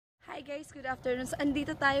Hi guys, good afternoon. So,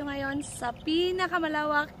 andito tayo ngayon sa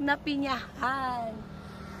pinakamalawak na pinyahan.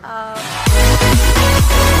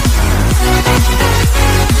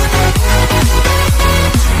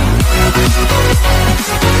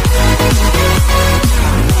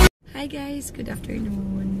 Hi guys, good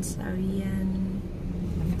afternoon. Sorry yan.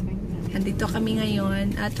 Andito kami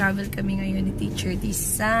ngayon, travel kami ngayon ni Teacher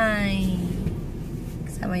Design.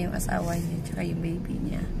 Kasama yung asawa niya, tsaka yung baby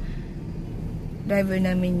niya. Driver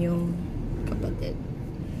namin yung kapatid.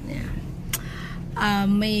 Yeah.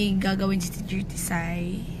 May gagawin si Teacher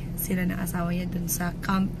Design. Sila ng asawa niya dun sa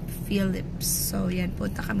Camp Phillips. So, yan,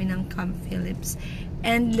 punta kami ng Camp Phillips.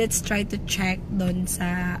 And let's try to check dun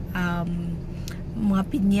sa mga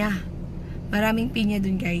pinya. Maraming pinya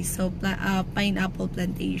dun, guys. So, pineapple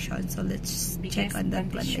plantation. So, let's check on that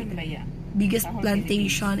plantation. Biggest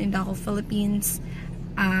plantation in the whole Philippines.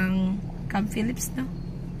 Ang Camp Phillips, no?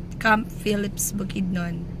 Camp Phillips,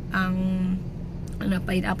 Bukidnon. Ang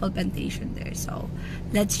pineapple plantation there. So,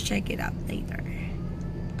 let's check it out later.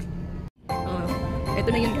 Ito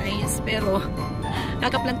na yun, guys. Pero,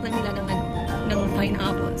 kakaplant lang nila ng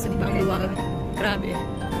pineapple. So, diba, ang luwag. Grabe.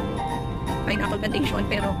 Pineapple plantation.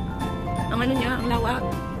 Pero, ang ano niya, ang lawak.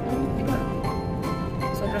 Diba?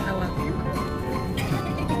 Sobrang lawak.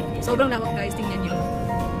 Sobrang lawak, guys. Tingnan nyo.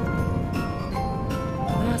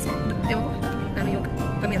 Diba ko? Ano yung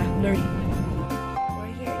camera? Blurry.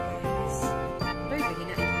 We're here, guys. Blurry ba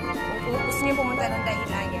gina? Kung gusto niyo pumunta ng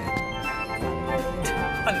Dahilayan.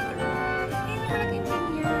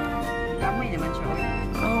 Kamay naman siya.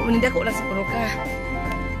 Oo, hindi ako ulang sa puro ka.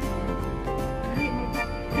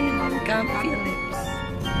 Camp Phillips.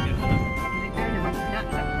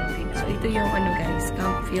 So, ito yung ano guys,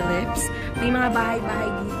 Camp Phillips. May mga bahay-bahay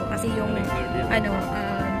dito. Kasi yung,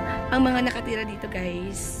 ang mga nakatira dito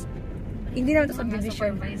guys, hindi naman ito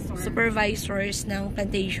subdivision. Supervisors ng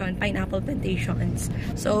plantation, pineapple plantations.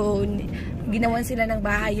 So, ginawan sila ng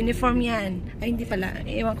bahay. Uniform yan. Ay, hindi pala.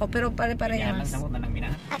 Ewan ko. Pero pare-parehas.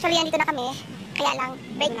 Actually, andito na kami. Kaya lang,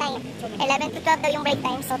 break time. 11 to 12 daw yung break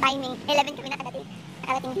time. So, timing. 11 kami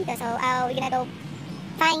nakarating dito. So, we're gonna go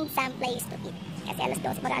find some place to eat. Kasi alas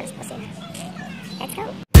 12, mag-alas 12. Let's go!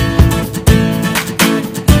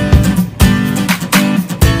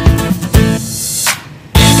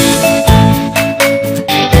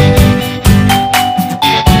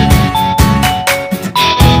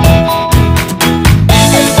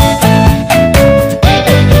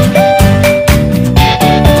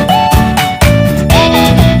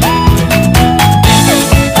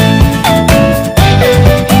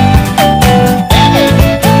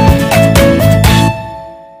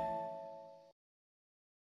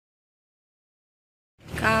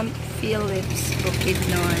 Camp Phillips,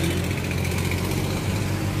 Bukidnon.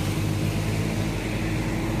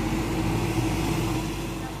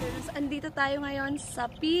 Andito tayo ngayon sa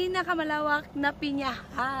pinakamalawak na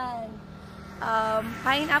pinyahan.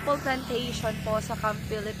 Pineapple plantation po sa Camp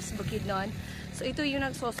Phillips, Bukidnon. So, ito yung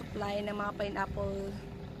nagsosupply ng mga pineapple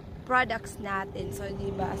products natin. So,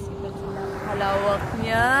 diba, kalawak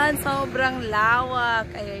niyan. Sobrang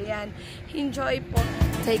lawak. Ayan. Enjoy po.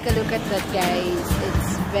 Take a look at that, guys.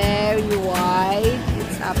 It's very wide.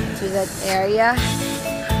 It's up to that area.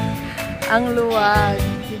 Ang luwag,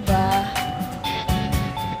 diba?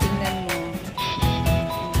 Tingnan mo.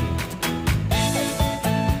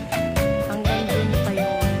 Hanggang dun pa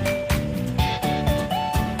yun.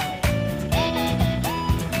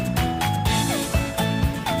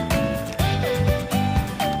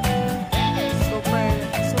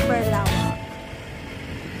 Super lawak.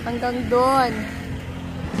 Hanggang dun.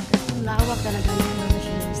 Lawak talaga yung mga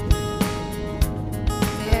machines.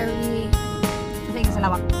 Very sa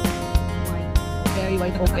lawak. Very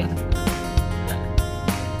wide open.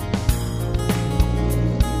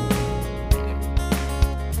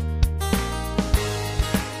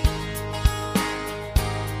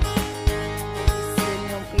 Yun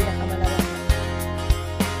yung pinakamalawak.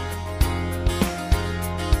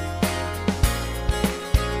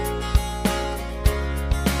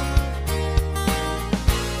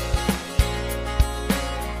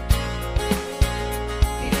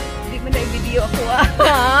 Video ako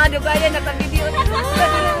ano ba yan? Naka-video na.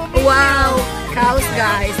 Wow! Cows,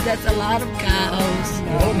 guys. That's a lot of cows.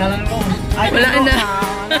 Wala na.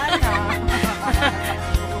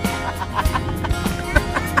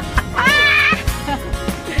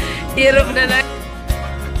 Hirap na lang.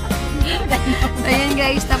 So, ayan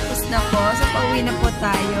guys. Tapos na po. So, pauwi na po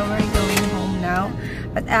tayo. We're going home now.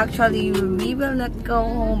 But actually, we will not go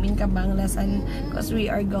home in Kabanglasan because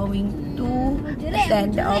we are going to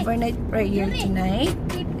attend the overnight prayer tonight.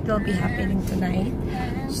 It will be happening tonight.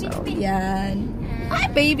 So, yan. Hi,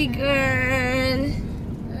 baby girl!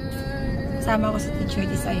 Sama ko sa teacher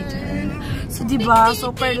designer. So, diba,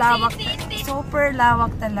 super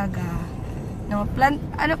lawak talaga. No, plant,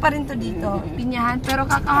 ano pa rin to dito? Pinyahan, pero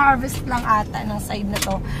kaka-harvest lang ata ng side na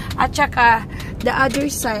to. At saka, the other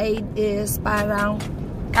side is parang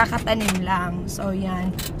kakatanim lang. So,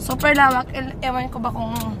 yan. Super lawak. Ewan ko ba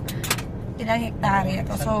kung ilang hektarya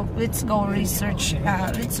to. So, let's go research.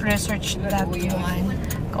 Let's research that one.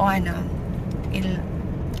 Kung ano.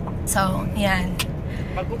 So, yan.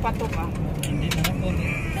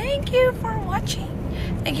 Thank you for watching.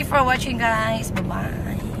 Thank you for watching, guys.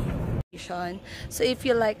 Bye-bye. So if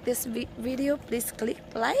you like this video, please click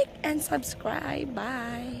like and subscribe.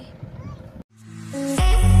 Bye.